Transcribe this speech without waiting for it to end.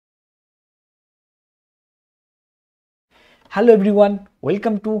Hello everyone,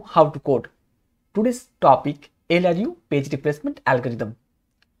 welcome to How to Code. Today's topic LRU Page Replacement Algorithm.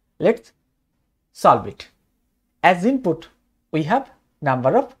 Let's solve it. As input, we have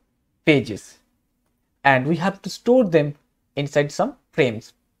number of pages and we have to store them inside some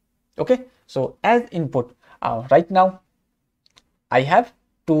frames. Okay, so as input, right now I have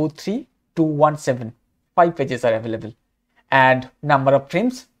 2, 3, 2, 1, 7. 5 pages are available and number of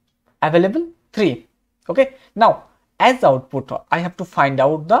frames available 3. Okay, now as output I have to find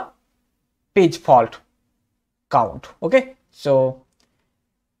out the page fault count. Okay, so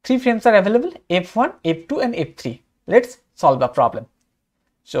 3 frames are available, F1, F2 and F3. Let's solve the problem.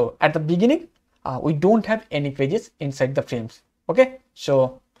 So at the beginning we don't have any pages inside the frames. Okay,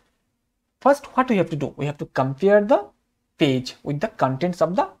 so first what we have to do, we have to compare the page with the contents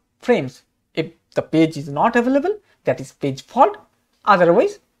of the frames. If the page is not available, that is page fault,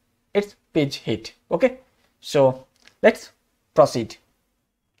 otherwise it's page hit. Okay, so let's proceed.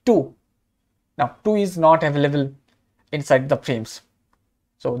 2. Now 2 is not available inside the frames,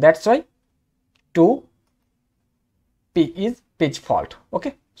 so that's why 2 is page fault.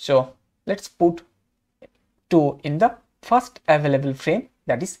 Okay, so let's put 2 in the first available frame,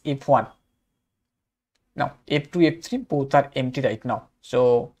 that is F1. Now F2, F3 both are empty right now,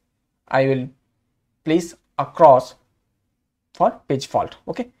 so I will place a cross for page fault.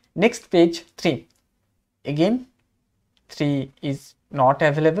 Okay, next page 3. Again 3 is not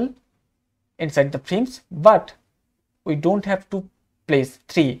available inside the frames, but we don't have to place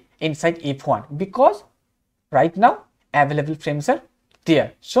 3 inside F1 because right now available frames are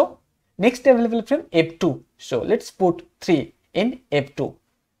there. So next available frame F2, so let's put 3 in F2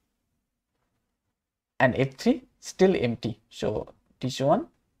 and F3 still empty, so this one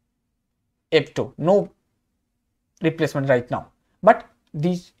F2, no replacement right now, but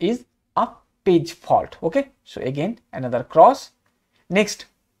this is a page fault. Okay, so again another cross. Next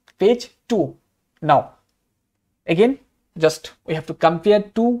page 2. Now again just we have to compare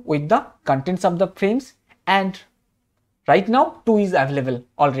 2 with the contents of the frames, and right now 2 is available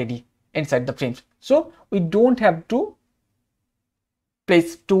already inside the frames, so we don't have to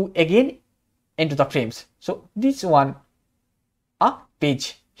place 2 again into the frames. So this one a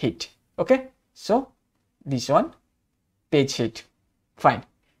page hit. Okay, so this one page hit. Fine.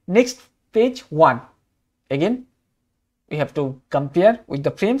 Next page 1. Again we have to compare with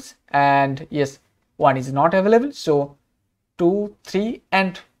the frames, and yes, 1 is not available, so 2, 3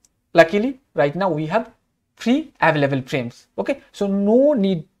 and luckily right now we have 3 available frames. Okay, so no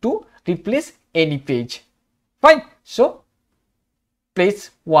need to replace any page. Fine, so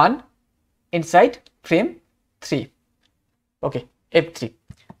place 1 inside frame 3. Okay, F3.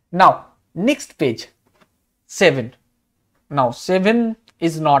 Now next page 7. Now 7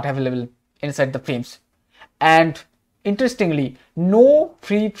 is not available inside the frames, and interestingly no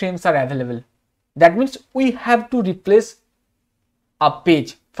free frames are available. That means we have to replace a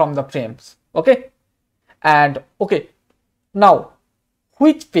page from the frames. Okay, and okay, now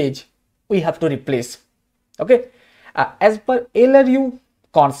which page we have to replace? Okay, as per LRU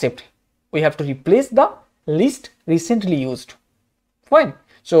concept, we have to replace the least recently used. Fine,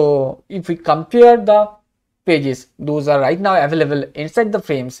 so if we compare the pages, those are right now available inside the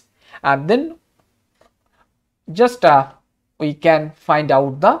frames, and then just we can find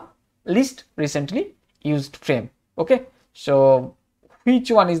out the least recently used frame. Okay, so which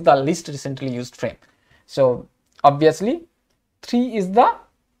one is the least recently used frame? So obviously 3 is the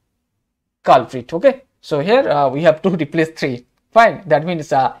culprit. Okay, so here we have to replace 3. Fine, that means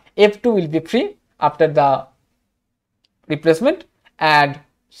F2 will be free after the replacement and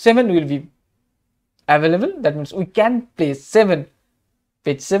 7 will be available. That means we can place 7,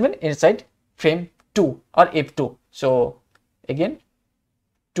 page 7 inside frame 2 or F2. So again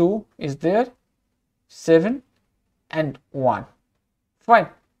 2 is there, 7 and 1. Fine.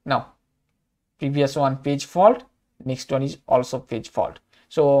 Now previous one page fault, next one is also page fault.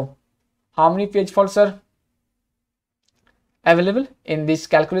 So how many page faults are available in this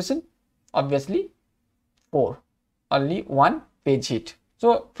calculation? Obviously 4, only 1 page hit.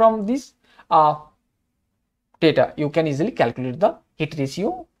 So from this data you can easily calculate the hit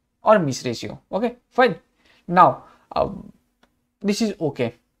ratio or miss ratio. Okay, fine. Now this is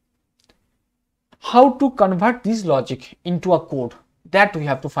okay. How to convert this logic into a code, that we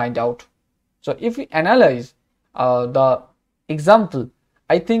have to find out. So if we analyze the example,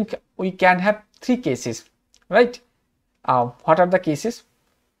 I think we can have 3 cases, right? What are the cases?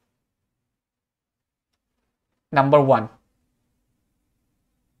 Number 1,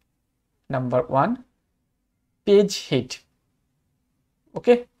 page hit.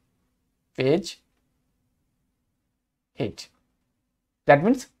 Okay, page hit. That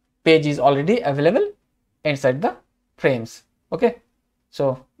means page is already available inside the frames. Okay,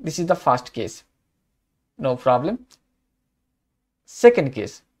 so this is the first case, no problem. Second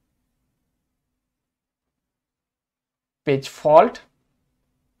case, page fault,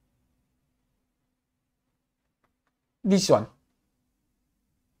 this one,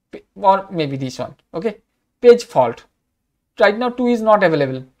 or maybe this one. Okay, page fault. Right now 2 is not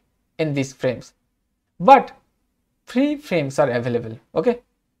available in these frames, but 3 frames are available. Okay,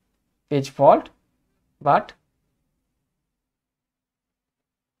 page fault, but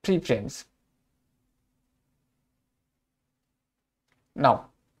 3 frames. Now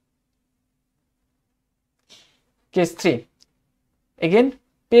case 3, again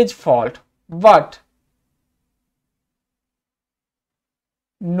page fault, but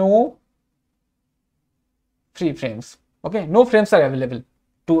no 3 frames. Okay, no frames are available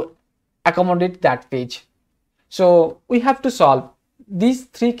to accommodate that page. So we have to solve these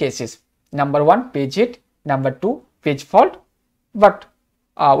 3 cases. Number 1, page hit. Number 2, page fault, but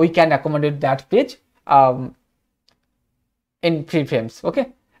we can accommodate that page in 3 frames.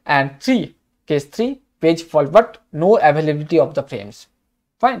 Okay, and case 3, page fault, but no availability of the frames.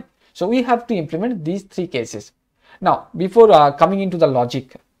 Fine. So we have to implement these 3 cases. Now, before coming into the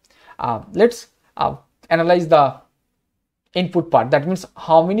logic, let's analyze the input part. That means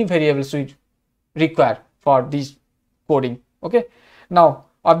how many variables we require for this coding. Okay, now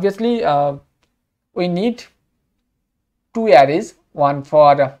obviously we need 2 arrays, one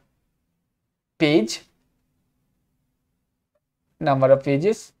for page, number of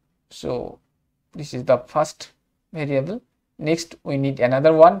pages. So this is the first variable. Next we need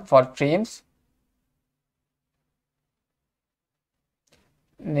another one for frames.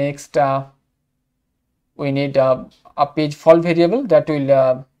 Next we need a page fault variable that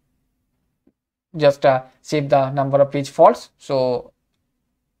will just save the number of page faults. So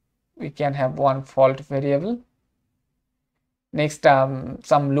we can have one fault variable. Next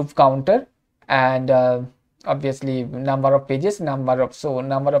some loop counter, and obviously number of pages, number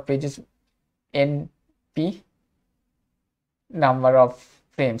of pages np, number of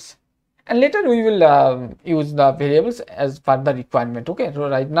frames, and later we will use the variables as per the requirement. Okay, so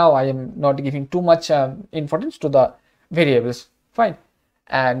right now I am not giving too much importance to the variables. Fine.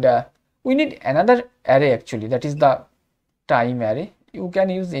 And we need another array actually, that is the time array. You can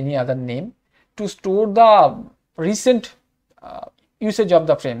use any other name to store the recent usage of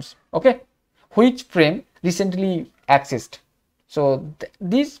the frames. Okay, which frame recently accessed. So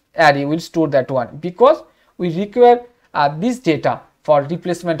this array will store that one, because we require this data for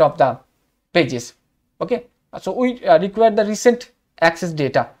replacement of the pages. Okay, so we require the recent access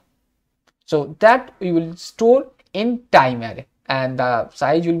data, so that we will store in time array, and the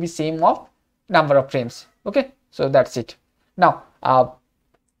size will be same of number of frames. Okay, so that's it. Now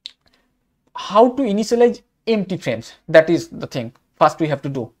how to initialize empty frames, that is the thing first we have to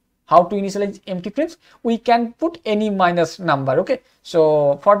do. How to initialize empty frames? We can put any minus number. Okay,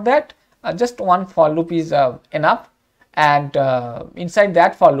 so for that just one for loop is enough, and inside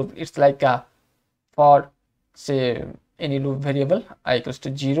that for loop it's like for say any loop variable I equals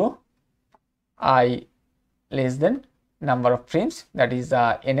to 0, I less than number of frames, that is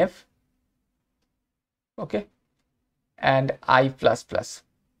nf. Okay, and I plus plus,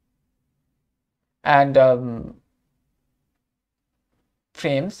 and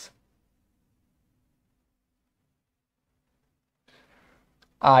frames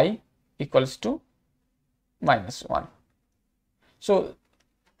I equals to -1. So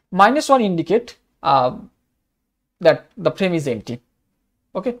 -1 indicate that the frame is empty.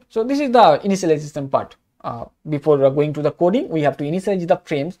 Okay, so this is the initialization part. Before going to the coding, we have to initialize the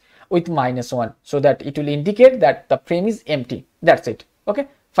frames with -1, so that it will indicate that the frame is empty. That's it. Okay,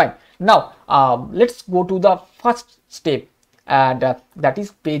 fine. Now let's go to the first step, and that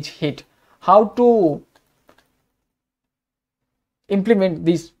is page hit. How to implement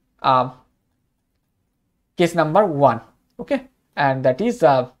this case number 1. Okay, and that is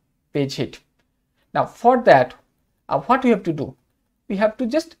page hit. Now for that what we have to do, we have to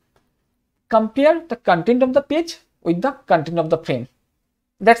just compare the content of the page with the content of the frame.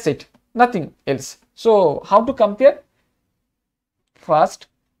 That's it, nothing else. So how to compare? First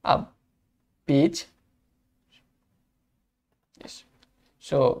page, yes,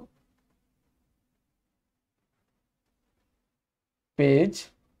 so page,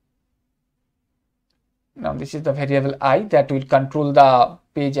 now this is the variable I that will control the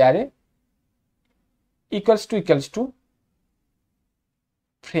page array, equals to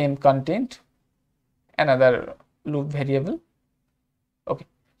frame content, another loop variable. Okay,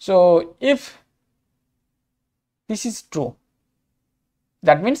 so if this is true.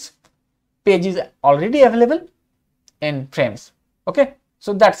 That means page is already available in frames. Okay,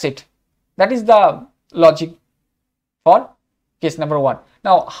 so that's it. That is the logic for case number 1.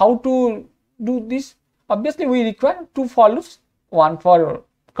 Now, how to do this? Obviously, we require 2 for loops, one for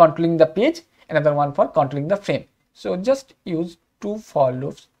controlling the page, another one for controlling the frame. So just use 2 for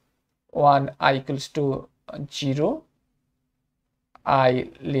loops. One I equals to 0, I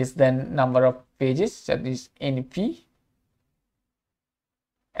less than number of pages, that is np,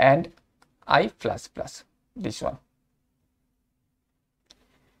 and I plus plus, this one.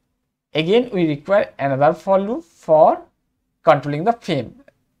 Again, we require another for loop for controlling the frame,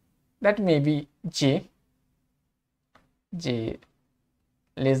 that may be j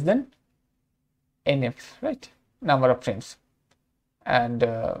less than nf, right, number of frames, and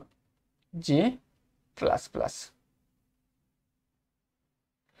j plus plus.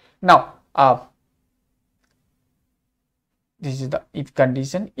 Now, this is the if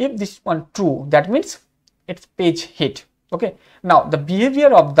condition. If this one true, that means it's page hit. Okay. Now, the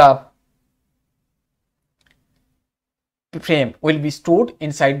behavior of the frame will be stored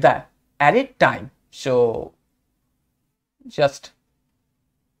inside the array time. So, just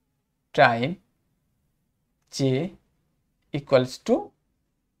time j equals to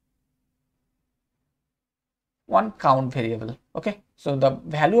one count variable. Okay, so the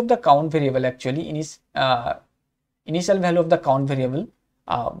value of the count variable actually initial value of the count variable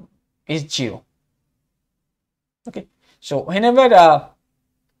is 0. Okay, so whenever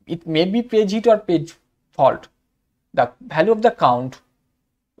it may be page hit or page fault, the value of the count,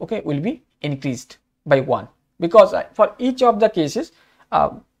 okay, will be increased by 1, because for each of the cases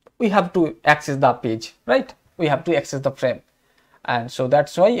we have to access the page, right? We have to access the frame, and so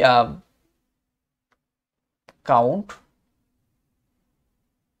that's why count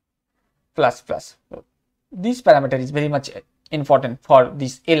plus plus. So this parameter is very much important for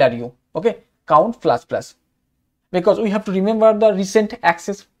this LRU. Okay, count plus plus, because we have to remember the recent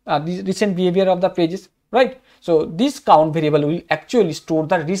access, the recent behavior of the pages, right? So this count variable will actually store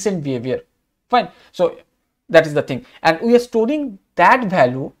the recent behavior. Fine. So that is the thing, and we are storing that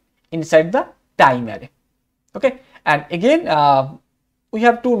value inside the time array. Okay, and again we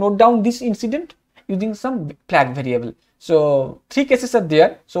have to note down this incident using some flag variable. So 3 cases are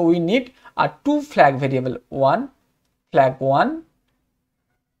there, so we need a 2 flag variable, one flag 1,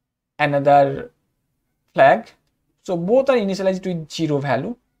 another flag, so both are initialized with 0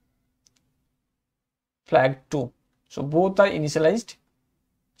 value, flag 2, so both are initialized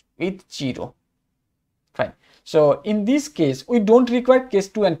with 0. Fine. So in this case we don't require case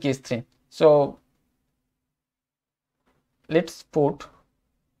 2 and case 3, so let's put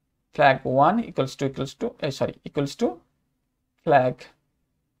flag 1 equals to flag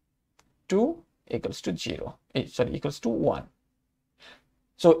 2 equals to 0, equals to 1.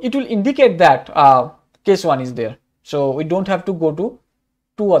 So it will indicate that case 1 is there, so we don't have to go to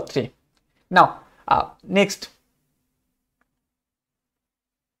 2 or 3. Now next,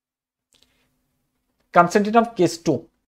 concentrate on case 2.